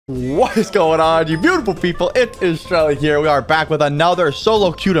What is going on, you beautiful people? It is Shelly here. We are back with another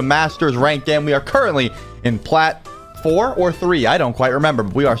Soloqueue to Masters rank game. We are currently in Plat 4 or 3. I don't quite remember.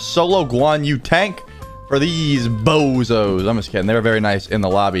 But we are solo GUAN tank for these bozos. I'm just kidding. They were very nice in the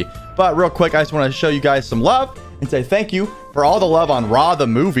lobby. But real quick, I just want to show you guys some love and say thank you for all the love on Raw the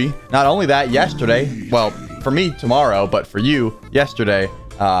movie. Not only that, yesterday, well, for me tomorrow, but for you yesterday,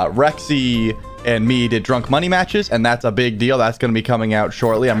 Rexy and me did drunk money matches, and that's a big deal. That's going to be coming out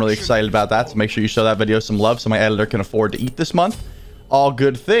shortly. I'm really excited about that, so make sure you show that video some love so my editor can afford to eat this month. All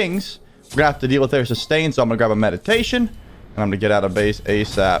good things. We're gonna have to deal with their sustain, so I'm gonna grab a meditation and I'm gonna get out of base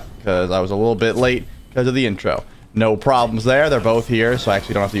ASAP because I was a little bit late because of the intro. No problems there. They're both here, so I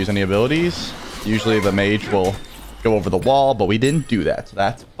actually don't have to use any abilities. Usually the mage will go over the wall, but we didn't do that, so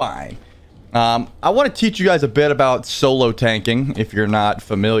that's fine. I want to teach you guys a bit about solo tanking if you're not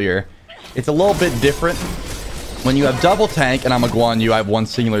familiar. It's a little bit different. When you have double tank and I'm a GUAN, I have one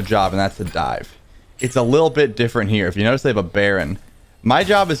singular job, and that's to dive. It's a little bit different here. If you notice, they have a Baron. My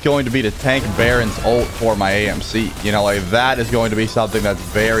job is going to be to tank Baron's ult for my AMC. You know, like, that is going to be something that's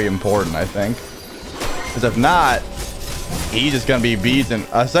very important, I think. Because if not, he's just going to be beaten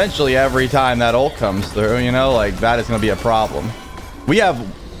essentially every time that ult comes through, you know? Like, that is going to be a problem. We have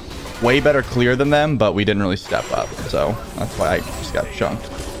way better clear than them, but we didn't really step up. So, that's why I just got chunked.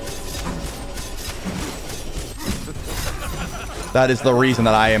 That is the reason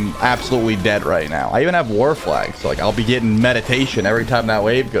that I am absolutely dead right now. I even have war flags, so like I'll be getting meditation every time that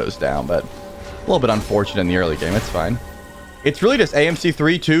wave goes down, but a little bit unfortunate in the early game. It's fine. It's really just AMC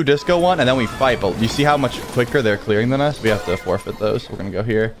 3, 2, Disco 1, and then we fight. But you see how much quicker they're clearing than us? We have to forfeit those. We're going to go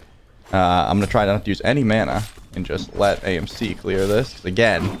here. I'm going to try not to use any mana and just let AMC clear this. Because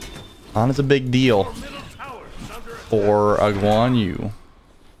again, on is a big deal for a GUAN.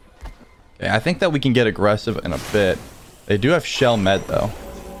 Okay, I think that we can get aggressive in a bit. They do have Shell Med, though.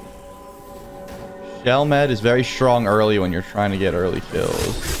 Shell Med is very strong early when you're trying to get early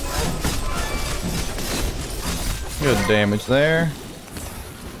kills. Good damage there.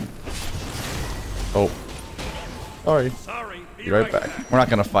 Oh. Sorry. Be right back. We're not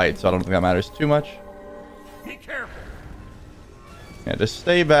going to fight, so I don't think that matters too much. Be careful. Yeah, just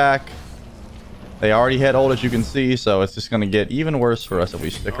stay back. They already hit ult, as you can see, so it's just going to get even worse for us if we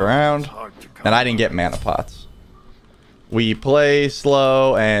stick around. And I didn't get mana pots. We play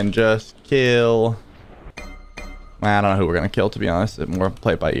slow and just kill. I don't know who we're going to kill, to be honest. It's more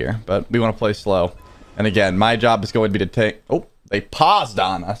play it by ear. But we want to play slow. And again, my job is going to be to take... Oh, they paused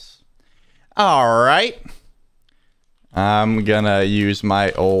on us. Alright. I'm going to use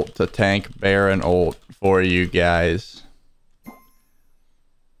my ult to tank Baron ult for you guys.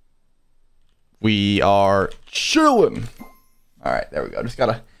 We are chilling. Alright, there we go. Just got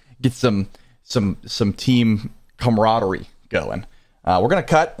to get some team camaraderie going. We're gonna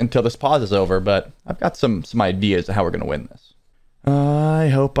cut until this pause is over, but I've got some ideas of how we're gonna win this. I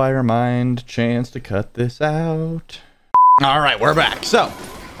hope I remind Chance to cut this out. All right, we're back. So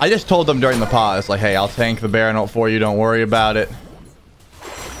I just told them during the pause, like, hey, I'll tank the Baron ult for you, don't worry about it.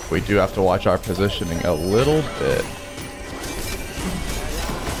 We do have to watch our positioning a little bit.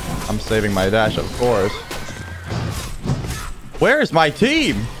 I'm saving my dash, of course. Where is my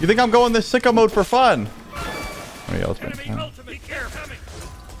team? You think I'm going this sicko mode for fun?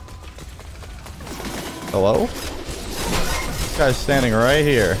 Hello? This guy's standing right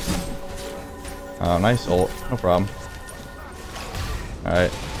here. Oh, nice ult. No problem.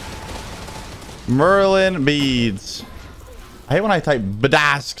 Alright. Merlin beads. I hate when I type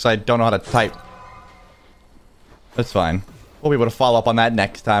badass because I don't know how to type. That's fine. We'll be able to follow up on that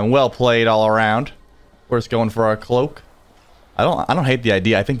next time. Well played all around. We're just going for our cloak. I don't hate the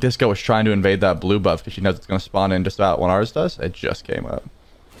idea. I think Disco was trying to invade that blue buff because she knows it's going to spawn in just about when ours does. It just came up.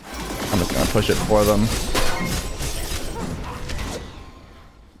 I'm just going to push it for them.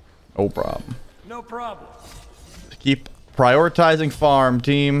 No problem. No problem. Just keep prioritizing farm,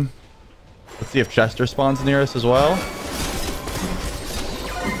 team. Let's see if Chester spawns near us as well.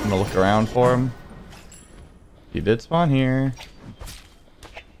 I'm going to look around for him. He did spawn here.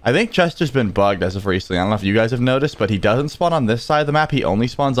 I think Chester's been bugged as of recently. I don't know if you guys have noticed, but he doesn't spawn on this side of the map. He only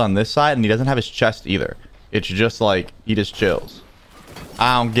spawns on this side, and he doesn't have his chest either. It's just like, he just chills.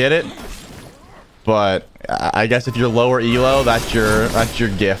 I don't get it, but I guess if you're lower elo, that's your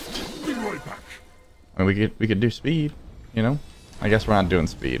gift. I mean, we could do speed, you know? I guess we're not doing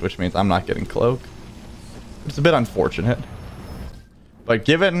speed, which means I'm not getting cloak. It's a bit unfortunate. But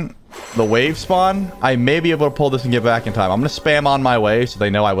given the wave spawn, I may be able to pull this and get back in time. I'm going to spam on my way so they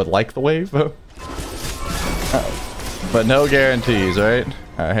know I would like the wave. But no guarantees, right?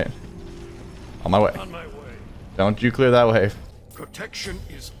 Alright. On my way. Don't you clear that wave. Protection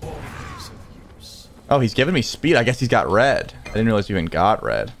is always of use. Oh, he's giving me speed. I guess he's got red. I didn't realize he even got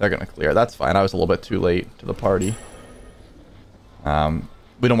red. They're gonna clear. That's fine. I was a little bit too late to the party.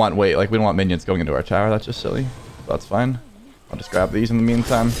 We don't want we don't want minions going into our tower. That's just silly. That's fine. I'll just grab these in the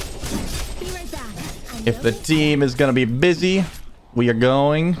meantime. If the team is gonna be busy, we are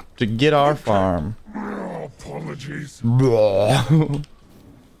going to get our farm. Apologies. I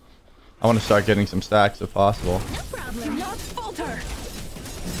want to start getting some stacks if possible. No problem. Not falter.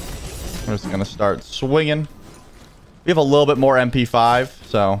 I'm just gonna start swinging. We have a little bit more MP5,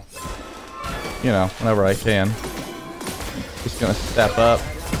 so you know, whenever I can. Just gonna step up.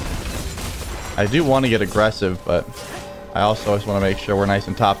 I do want to get aggressive, but I also just want to make sure we're nice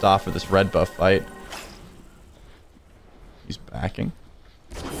and topped off for this red buff fight. He's backing.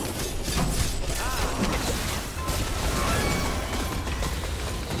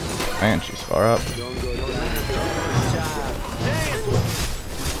 Man, she's far up.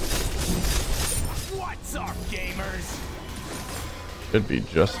 What's up, gamers? Should be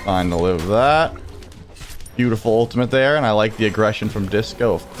just fine to live that. Beautiful ultimate there, and I like the aggression from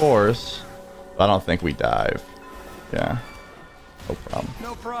Disco, of course. But I don't think we dive. Yeah. No problem.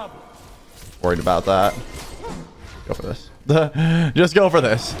 No problem. Worried about that. Go for this. Just go for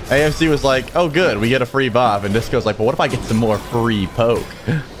this. AFC was like, oh good, we get a free buff. And Disco's like, well, what if I get some more free poke?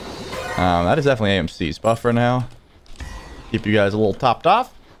 That is definitely AMC's buff for now. Keep you guys a little topped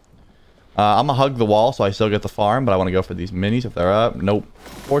off. I'm gonna hug the wall so I still get the farm, but I want to go for these minis if they're up. Nope.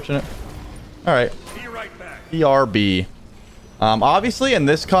 Fortunate. Alright. Be right back. BRB. Obviously in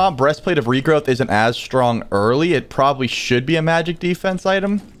this comp, Breastplate of Regrowth isn't as strong early. It probably should be a magic defense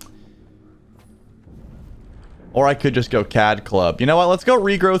item. Or I could just go CAD Club. You know what? Let's go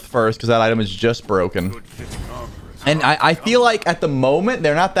Regrowth first, because that item is just broken. And I feel like at the moment,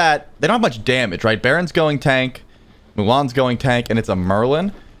 they don't have much damage, right? Baron's going tank, Mulan's going tank, and it's a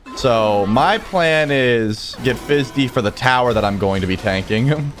Merlin. So my plan is get Fizdie for the tower that I'm going to be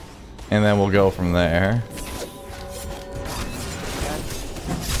tanking. And then we'll go from there.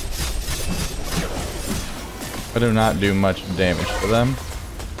 I do not do much damage to them.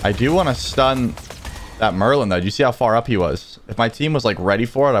 I do want to stun that Merlin, though. Do you see how far up he was? If my team was, like, ready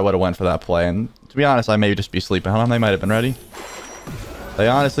for it, I would have went for that play. And to be honest, I may just be sleeping. Hold on, they might have been ready. They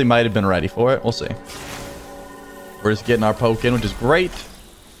honestly might have been ready for it. We'll see. We're just getting our poke in, which is great.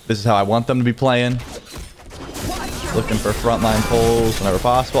 This is how I want them to be playing. Looking for frontline pulls whenever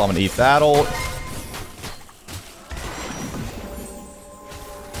possible. I'm going to eat that ult.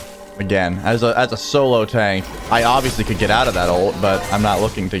 Again, as a solo tank, I obviously could get out of that ult, but I'm not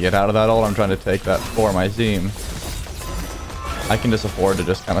looking to get out of that ult. I'm trying to take that for my team. I can just afford to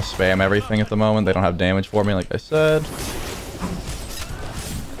just kind of spam everything at the moment. They don't have damage for me, like I said.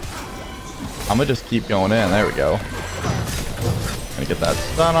 I'm gonna just keep going in. There we go. Gonna get that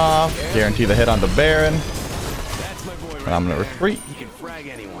stun off. Guarantee the hit on the Baron. And I'm gonna retreat.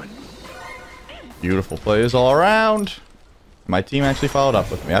 Beautiful plays all around. My team actually followed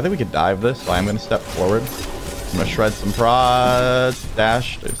up with me. I think we could dive this, so I'm going to step forward. I'm going to shred some prods,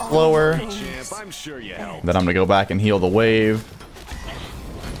 dash slower. Then I'm going to go back and heal the wave.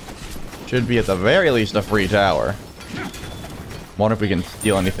 Should be at the very least a free tower. Wonder if we can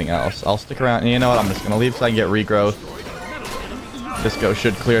steal anything else. I'll stick around. You know what? I'm just going to leave so I can get regrowth. Disco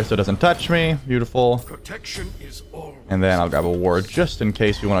should clear so it doesn't touch me. Beautiful. Protection is always. And then I'll grab a ward just in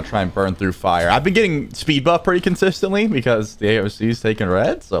case we want to try and burn through fire. I've been getting speed buff pretty consistently because the AOC's taking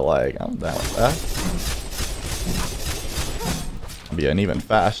red. So, like, I'm down with that. I'll be an even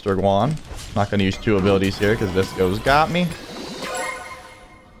faster GUAN. Not going to use two abilities here because Disco's got me.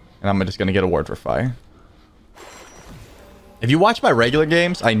 And I'm just going to get a ward for fire. If you watch my regular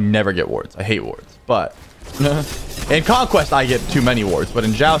games, I never get wards. I hate wards. But in Conquest, I get too many wards. But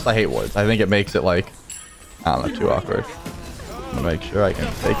in Joust, I hate wards. I think it makes it, like, I don't know, too awkward. I'm gonna make sure I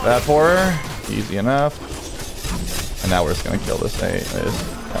can take that for her. Easy enough. And now we're just gonna kill this guy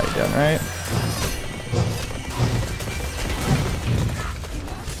again, right?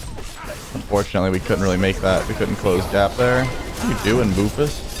 Unfortunately, we couldn't really make that. We couldn't close gap there. What are you doing,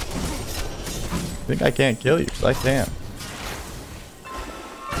 Boofus? I think I can't kill you, because I can.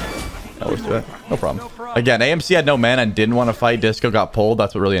 No, let's do it. No problem. Again, AMC had no mana and didn't want to fight. Disco got pulled.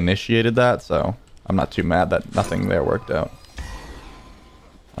 That's what really initiated that, so I'm not too mad that nothing there worked out.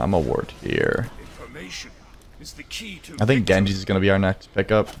 I'm a ward here. I think Genji's is going to be our next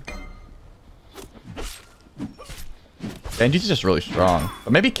pickup. Genji's just really strong.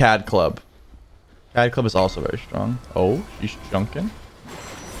 But maybe CAD Club. CAD Club is also very strong. Oh, she's chunking.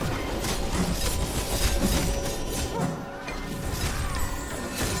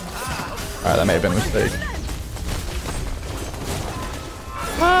 Alright, that may have been a mistake.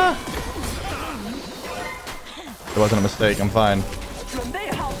 wasn't a mistake. I'm fine.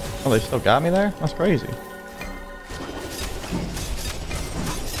 Oh, they still got me there? That's crazy.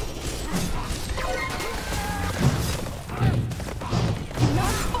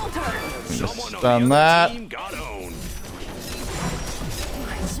 Just stun that.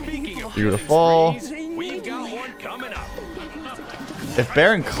 Beautiful. If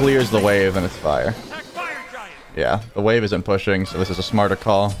Baron clears the wave, then it's fire. Yeah, the wave isn't pushing, so this is a smarter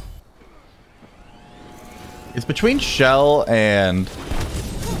call. It's between Shell and...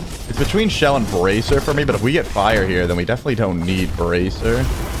 It's between Shell and Bracer for me, but if we get fire here, then we definitely don't need Bracer.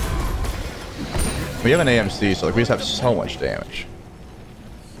 We have an AMC, so like, we just have so much damage.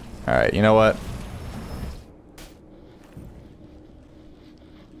 Alright, you know what?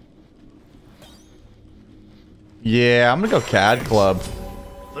 Yeah, I'm gonna go CAD Club.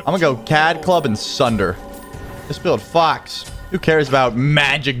 I'm gonna go CAD Club and Sunder. Just build Fox. Who cares about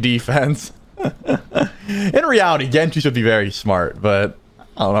magic defense? In reality, Genji should be very smart, but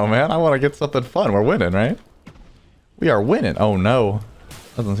I don't know, man. I want to get something fun. We're winning, right? We are winning. Oh, no.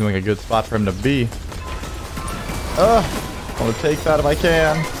 Doesn't seem like a good spot for him to be. I want to take that if I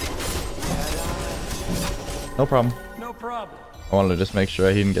can. No problem. No problem. I wanted to just make sure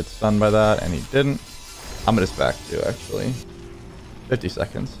he didn't get stunned by that, and he didn't. I'm gonna just back too, actually. 50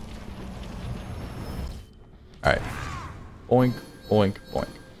 seconds. Alright. Boink, boink, boink.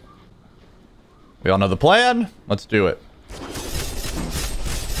 We all know the plan. Let's do it.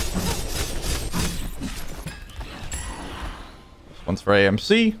 This one's for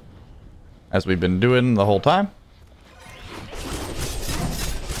AMC, as we've been doing the whole time.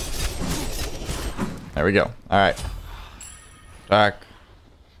 There we go. Alright. Attack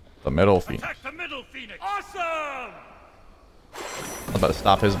the middle Phoenix. Attack the middle Phoenix. Awesome! I'm about to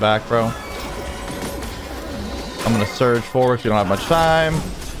stop his back, bro. I'm gonna surge forward because we don't have much time.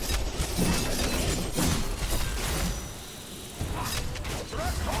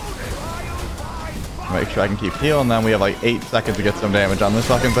 Make sure I can keep healing them. We have like 8 seconds to get some damage on this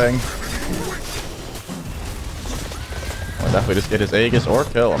fucking thing. I'll definitely just get his Aegis or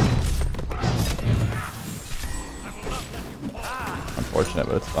kill him. Unfortunate,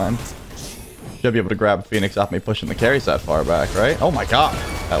 but it's fine. Should be able to grab Phoenix off me pushing the carries that far back, right? Oh my god.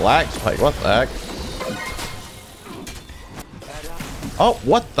 That lag spike. What the heck? Oh,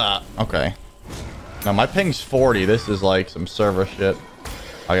 what the? Okay. Now my ping's 40. This is like some server shit.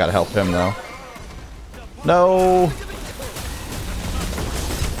 I gotta help him though. No.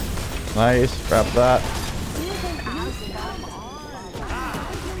 Nice. Grab that.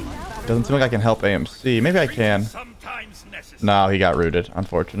 Doesn't seem like I can help AMC. Maybe I can. No, he got rooted.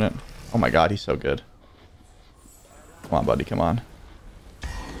 Unfortunate. Oh my god, he's so good. Come on, buddy. Come on.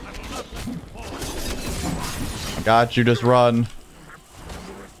 I got you. Just run.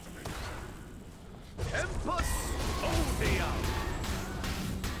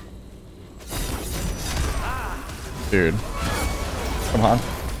 Dude. Come on.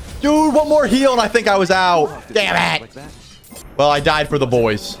 Dude, one more heal and I think I was out. Damn it. Well, I died for the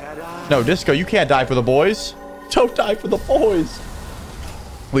boys. No, Disco, you can't die for the boys. Don't die for the boys.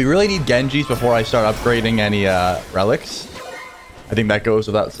 We really need Genjis before I start upgrading any relics. I think that goes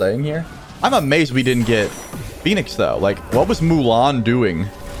without saying here. I'm amazed we didn't get Phoenix, though. Like, what was Mulan doing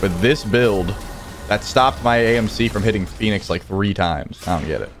with this build that stopped my AMC from hitting Phoenix like 3 times? I don't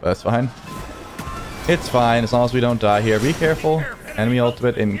get it, but that's fine. It's fine, as long as we don't die here. Be careful. Enemy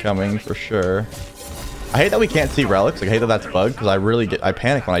ultimate incoming, for sure. I hate that we can't see relics. Like, I hate that that's bugged, because I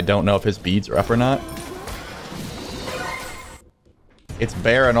panic when I don't know if his beads are up or not. It's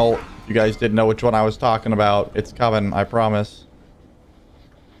Baron ult. You guys didn't know which one I was talking about. It's coming, I promise.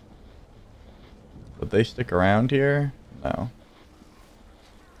 Would they stick around here? No.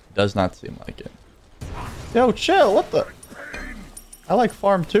 Does not seem like it. Yo, chill. What the? I like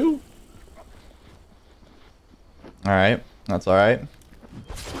farm too. Alright. That's alright.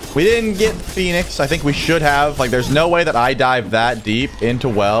 We didn't get Phoenix. I think we should have. Like, there's no way that I dive that deep into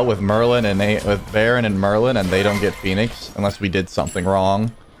well with Merlin and with Baron and Merlin and they don't get Phoenix unless we did something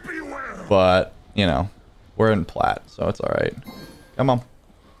wrong. But, you know, we're in plat, so it's alright. Come on.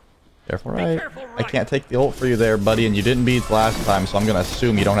 Careful, right? I can't take the ult for you there, buddy, and you didn't beads last time, so I'm gonna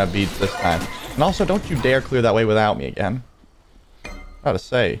assume you don't have beads this time. And also, don't you dare clear that way without me again. Gotta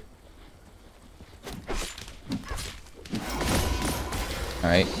say.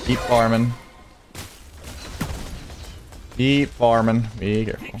 Alright, keep farming. Keep farming. Be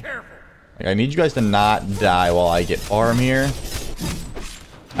careful. Like, I need you guys to not die while I get farm here.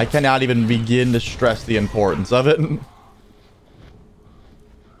 I cannot even begin to stress the importance of it. I'm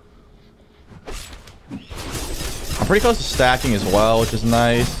pretty close to stacking as well, which is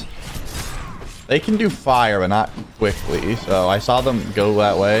nice. They can do fire, but not quickly. So I saw them go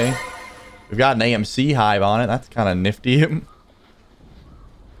that way. We've got an AMC hive on it. That's kind of nifty.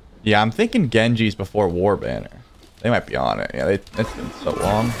 Yeah, I'm thinking Genji's before War Banner. They might be on it. Yeah, it's been so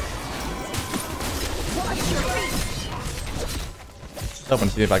long. Just hoping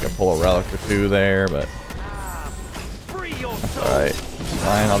to see if I can pull a relic or two there, but that's alright.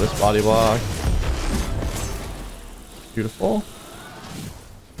 Fine, I'll just body block. Beautiful.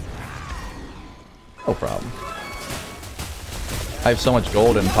 No problem. I have so much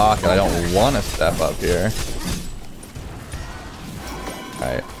gold in pocket, I don't want to step up here.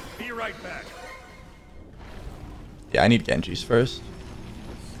 Alright. Be right back. Yeah, I need Genji's first.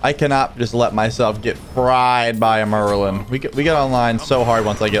 I cannot just let myself get fried by a Merlin. We get online so hard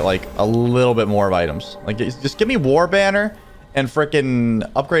once I get like a little bit more of items. Like just give me War Banner and frickin'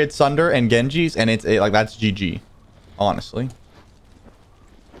 upgraded Sunder and Genji's, and it's like that's GG. Honestly.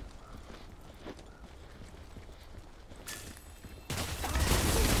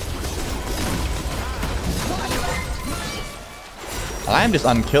 I'm just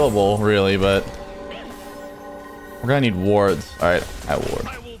unkillable, really, but we're gonna need wards. All right, I ward.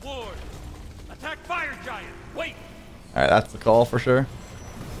 I will ward. Attack fire giant. Wait. All right, that's the call for sure.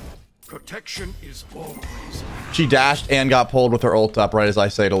 Protection is always. She dashed and got pulled with her ult up right as I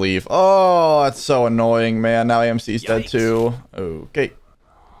say to leave. Oh, that's so annoying, man. Now AMC's dead too. Okay.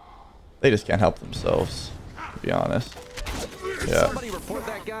 They just can't help themselves, to be honest. Yeah. Somebody report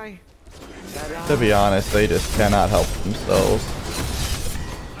that guy. To be honest, they just cannot help themselves.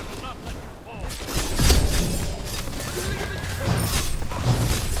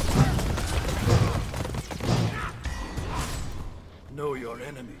 Know your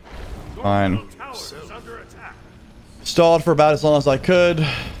enemy. Fine. Tower is under attack. Stalled for about as long as I could.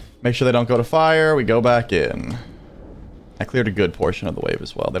 Make sure they don't go to fire. We go back in. I cleared a good portion of the wave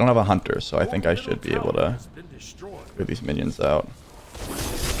as well. They don't have a hunter, so I think I should be able to clear these minions out.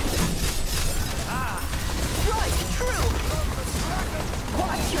 Right, true.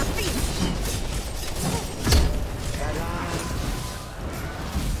 Watch your feet.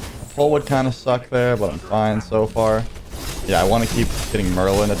 Full would kind of suck there, but I'm fine so far. Yeah, I want to keep getting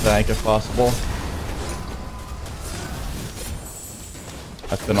Merlin to tank if possible.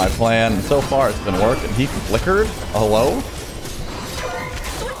 That's been my plan. And so far, it's been working. He flickered. Hello?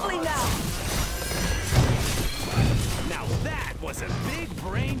 Swiftly now. Now that was a big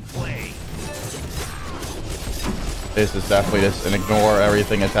brain play. This is definitely just an ignore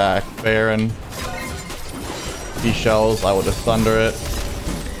everything attack. Baron. He shells. I will just thunder it.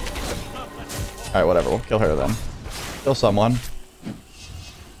 Alright, whatever. We'll kill her then. Kill someone.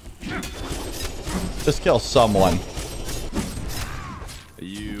 Just kill someone.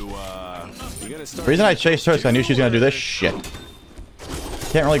 The reason I chased her is 'cause I knew she was going to do this shit.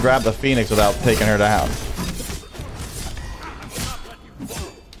 Can't really grab the Phoenix without taking her down.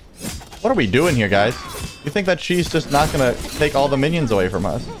 What are we doing here, guys? You think that she's just not going to take all the minions away from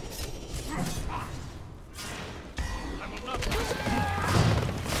us?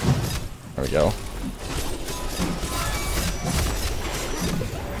 There we go.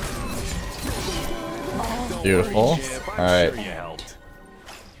 Beautiful. Alright.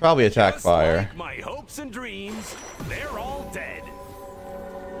 Probably attack fire. My hopes and dreams, they're all dead.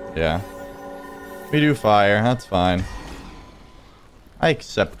 Yeah. We do fire. That's fine. I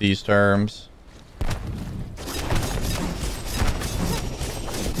accept these terms.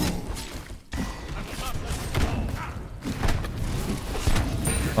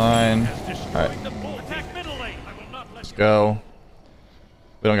 Fine. Alright. Let's go.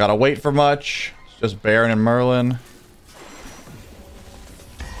 We don't gotta wait for much. It's just Baron and Merlin.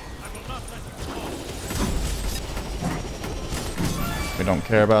 We don't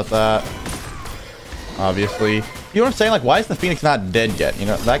care about that. Obviously. You know what I'm saying? Like, why is the Phoenix not dead yet? You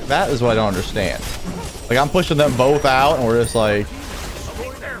know, that is what I don't understand. Like, I'm pushing them both out, and we're just like...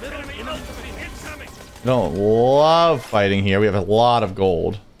 We don't love fighting here. We have a lot of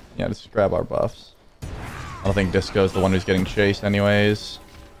gold. Yeah, just grab our buffs. I don't think Disco's the one who's getting chased anyways.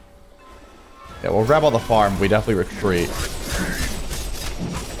 Yeah, we'll grab all the farm. We definitely retreat.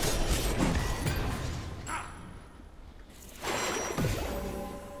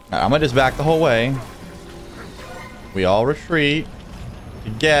 I'm gonna just back the whole way. We all retreat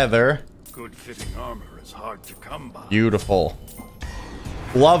together. Good fitting armor is hard to come by. Beautiful.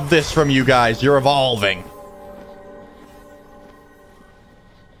 Love this from you guys. You're evolving.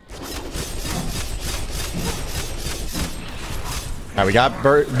 Alright, we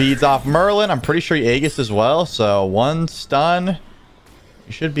got beads off Merlin. I'm pretty sure he Aegis as well. So one stun.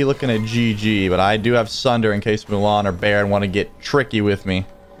 You should be looking at GG, but I do have Sunder in case Mulan or Baron want to get tricky with me.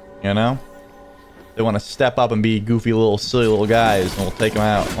 You know? They want to step up and be goofy little silly little guys, and we'll take them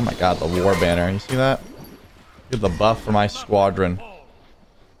out. Oh my god, the war banner. You see that? Look at the buff for my squadron.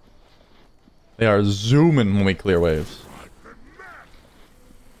 They are zooming when we clear waves.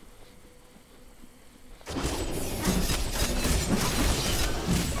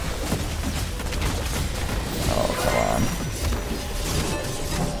 Oh, come on.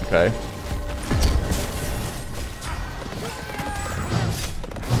 Okay.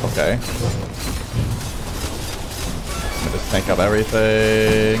 Okay. Let me just tank up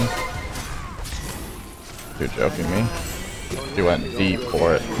everything. You're joking me. You went deep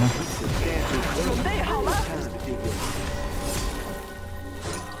for it.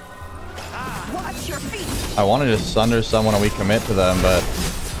 Watch your feet. I want to just sunder someone and we commit to them, but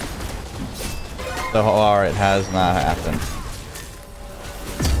so far it has not happened.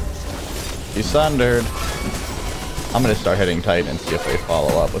 He sundered. I'm gonna start hitting tight and see if they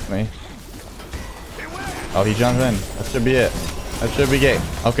follow up with me. Oh, he jumped in. That should be it. That should be game.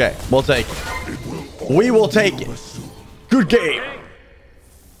 Okay, we'll take it. We will take it. Good game.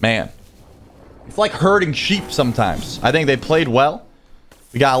 Man, it's like herding sheep sometimes. I think they played well.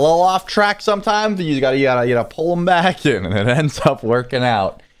 We got a little off track sometimes. You gotta pull them back in, and it ends up working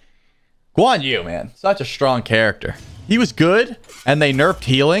out. Guan Yu, man, such a strong character. He was good, and they nerfed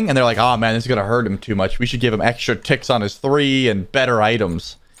healing, and they're like, oh man, this is gonna hurt him too much. We should give him extra ticks on his 3 and better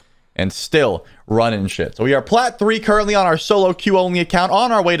items, and still running shit. So we are Plat 3 currently on our solo queue only account,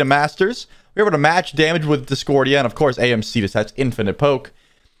 on our way to Masters. We're able to match damage with Discordia, and of course AMC to touch infinite poke.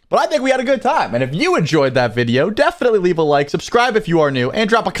 But I think we had a good time, and if you enjoyed that video, definitely leave a like, subscribe if you are new, and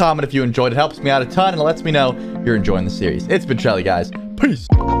drop a comment if you enjoyed. It helps me out a ton, and it lets me know you're enjoying the series. It's been Shelly, guys. Peace.